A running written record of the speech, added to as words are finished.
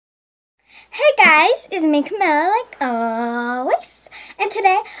guys, it's me, Camilla, like always. And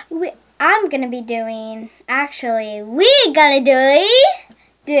today, we're gonna be doing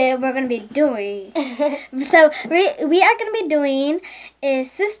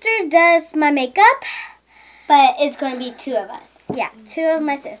is Sister Does My Makeup. But it's going to be two of us. Yeah, two of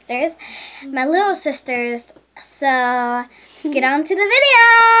my sisters, my little sisters. So, let's get on to the video.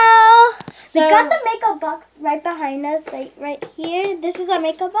 We got the makeup box right behind us, like right here. This is our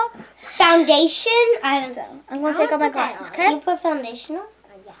makeup box. Foundation. So, I'm going to take off my glasses, okay? Can you put foundation on?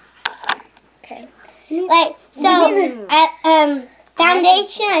 Okay.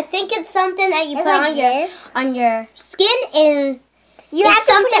 Foundation, I think it's something that you put on your skin, and You have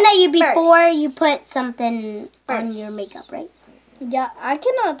to something put it that you before first. you put something on your makeup, right? Yeah, I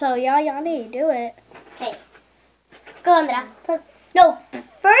cannot tell y'all. Y'all need to do it. Okay. Go, Andra. No,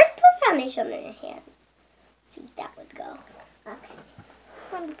 first put foundation on your hand. See if that would go. Okay.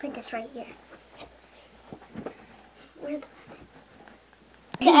 Let me put this right here. Where's the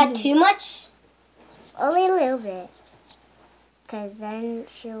to add too much? Only a little bit. Because then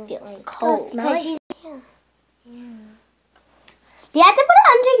she'll Feels like, cold. smell it. Do you have to put it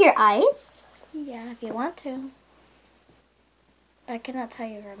under your eyes? Yeah, if you want to. But I cannot tell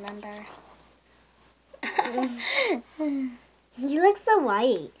you, remember. You look so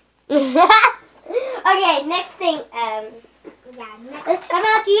white. Okay, next thing. Emma,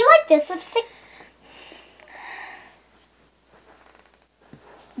 do you like this lipstick?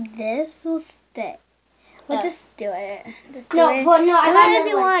 This will stick. We'll just do it. Just do No, it. but no, I Do got it if another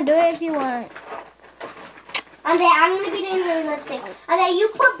you one. want. Do it if you want. And then I'm going to be doing the lipstick. And then you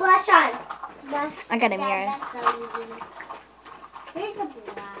put blush on. I got a mirror. That's so easy. Here's the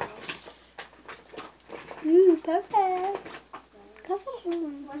blush. Ooh, perfect. Got some.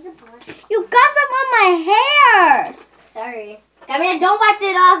 Where's the blush? You got some on my hair. Sorry. I mean, don't wipe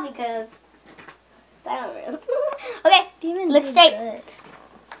it off because it's glamorous. Okay, Demon look did straight. good.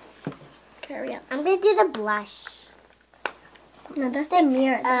 Carry on. I'm going to do the blush. No, that's the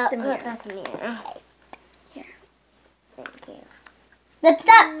mirror. That's the mirror. That's a mirror. Here. Thank you. Lips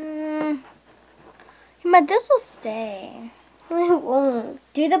up. But this will stay.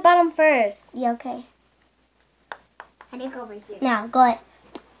 Do the bottom first. Yeah, okay. I think over here. Now, go ahead.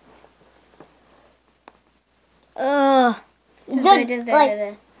 Ugh. Just do it. Just do like,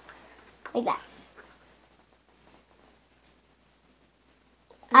 it. Like that.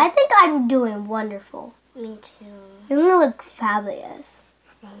 I think I'm doing wonderful. Me too. You're going to look fabulous.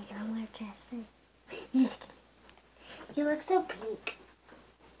 Thank you. I'm wearing dresses. You look so pink.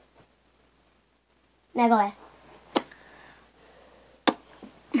 Now go ahead.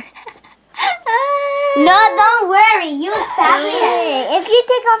 No, don't worry. You look fabulous. If you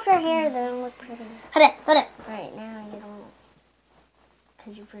take off your hair, then it'll look pretty. Hold it. Hold it. Right now, you don't.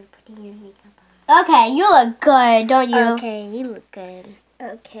 Because you're putting your makeup on. Okay, you look good, don't you? Okay, you look good.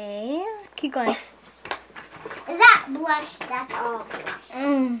 Okay. Keep going. Is that blush? That's all blush.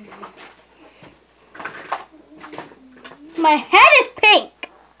 My head is pink.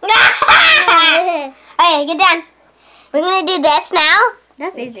 Okay, get down. We're gonna do this now.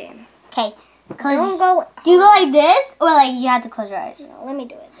 That's easy. Okay. Don't go. Do you go like this, or like you have to close your eyes? No, let me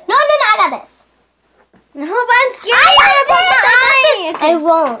do it. No, I got this. No, but I'm scared. I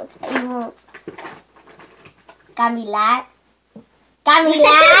won't. Got me lag. Sorry.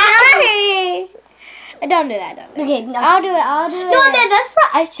 Don't do that. Don't do that. Okay, no. I'll do it. No, that's for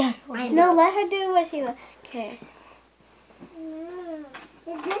eyeshadow. No, let her do what she wants. Okay.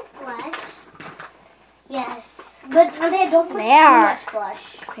 Is this blush? Yes. But okay, don't put There. too much blush.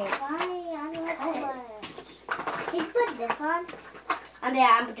 Okay. Why? I don't like blush. Can you put this on? And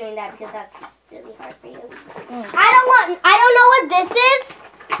yeah, I'm doing that because that's really hard for you. Mm. I don't know what this is,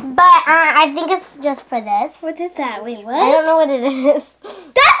 but I think it's just for this. What is that? Wait, what? I don't know what it is.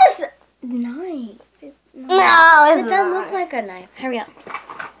 That's a knife. No, It does look like a knife. Hurry up.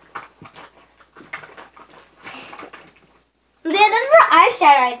 Yeah, this is for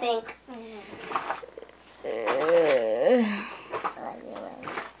eyeshadow, I think.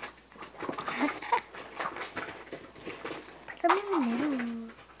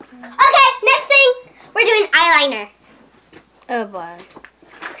 Okay, next thing, we're doing eyeliner. Oh boy.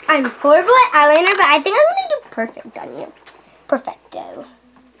 I'm horrible at eyeliner, but I think I'm gonna do perfect on you. Perfecto.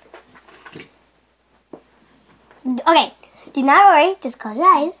 Okay, do not worry, just close your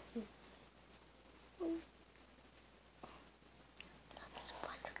eyes.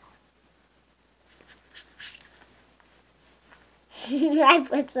 I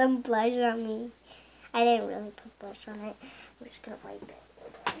put some blush on me. I didn't really put blush on it. I'm just gonna wipe it.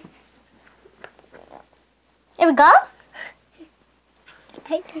 Here we go.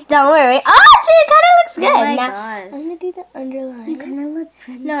 Don't worry. Oh, she kind of looks good. Oh my Now- gosh. I'm gonna do the underline. kind of look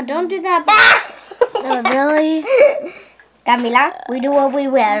pretty. No, don't do that. No, really? Camila, we do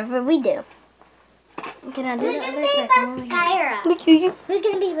whatever we do. Can I do Who's the gonna other be side? mascara? Who's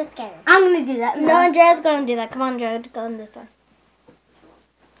gonna be mascara? I'm gonna do that. No, Andrea's gonna do that. Come on, Andrea, go on this one.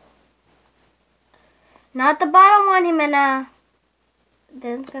 Not the bottom one, Jimena.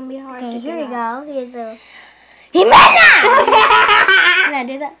 Then it's gonna be hard Okay, to here get we out. go. Here's a. Jimena! Can I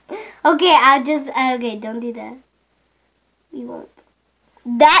do that? Okay, I'll just. Okay, don't do that. We won't.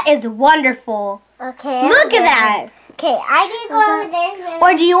 That is wonderful. Okay. Look at that. Okay, I need to go over there.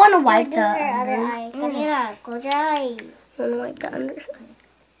 Or do you want to wipe do the her other under? eye. Camila, close your eyes. You want to wipe the under?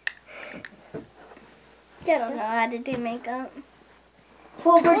 I don't know how to do makeup.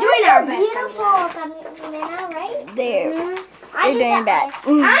 Well, we're You doing look our so best. beautiful, Camila, right? There. I You're did doing that. that. I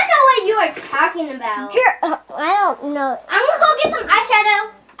don't know what you are talking about. Here, I don't know. I'm gonna go get some eyeshadow.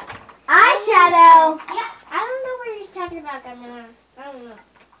 Eyeshadow. Yeah, I don't know what you're talking about, Camila. I don't know.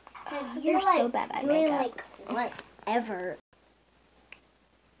 'Cause You're like, so bad at doing makeup. like whatever.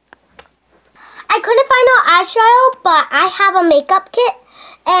 I couldn't find no eyeshadow, but I have a makeup kit,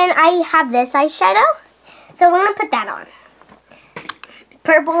 and I have this eyeshadow. So we're gonna put that on.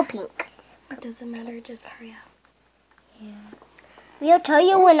 Purple, pink. It doesn't matter, just hurry up. We'll tell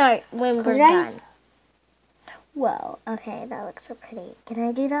you when we're Close your eyes. done. Whoa. Okay, that looks so pretty. Can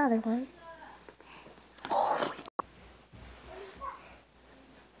I do the other one?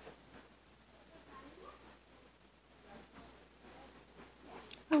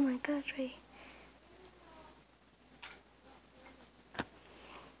 Oh my gosh, wait.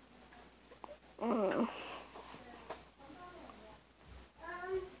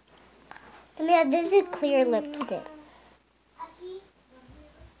 Yeah, this is clear lipstick.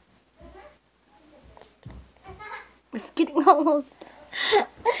 It's getting almost.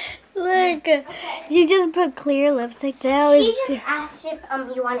 Look, you just put clear lipstick. That She was just too. asked if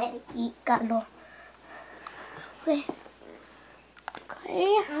you wanted to eat galo. Okay.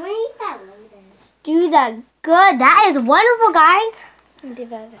 I'm gonna eat that later. Do that good. That is wonderful, guys. Do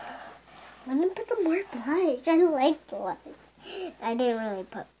that this time. Let me put some more blush. I like blush. I didn't really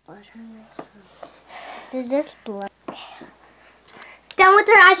put blush on this. Does this blush? Done with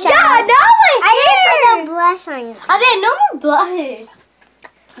her eyeshadow. Yeah, no, I didn't put no blush on you. Okay, no more blush.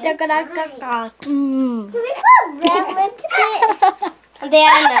 Can we put red lipstick? There,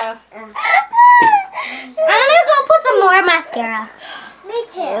 no. I'm gonna go put some more mascara. Me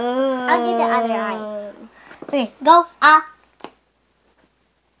too. I'll do the other eye. Okay, go.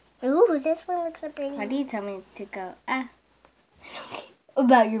 Ooh, this one looks so pretty. Why do you tell me to go?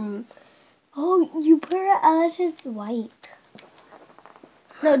 About your. Oh, you put her eyelashes white.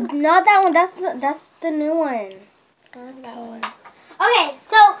 No, not that one. That's the new one. Not that one. Okay,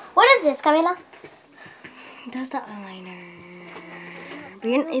 so what is this, Camila? That's the eyeliner.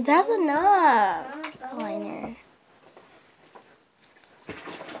 That's enough. Eyeliner.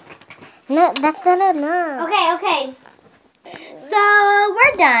 No, that's not enough. Okay. So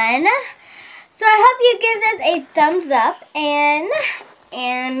we're done. So I hope you give this a thumbs up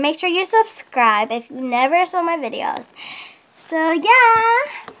and make sure you subscribe if you never saw my videos. So yeah.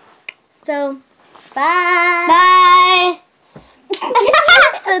 So bye. Bye.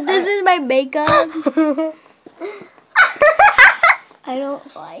 So this is my makeup. I don't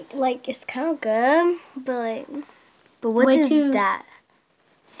like it's kind of good, but what Way is too- that?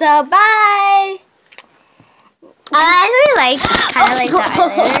 So bye. I actually like kind of like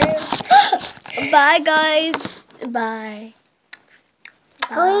that. Bye guys. Bye.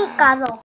 Go eat galo.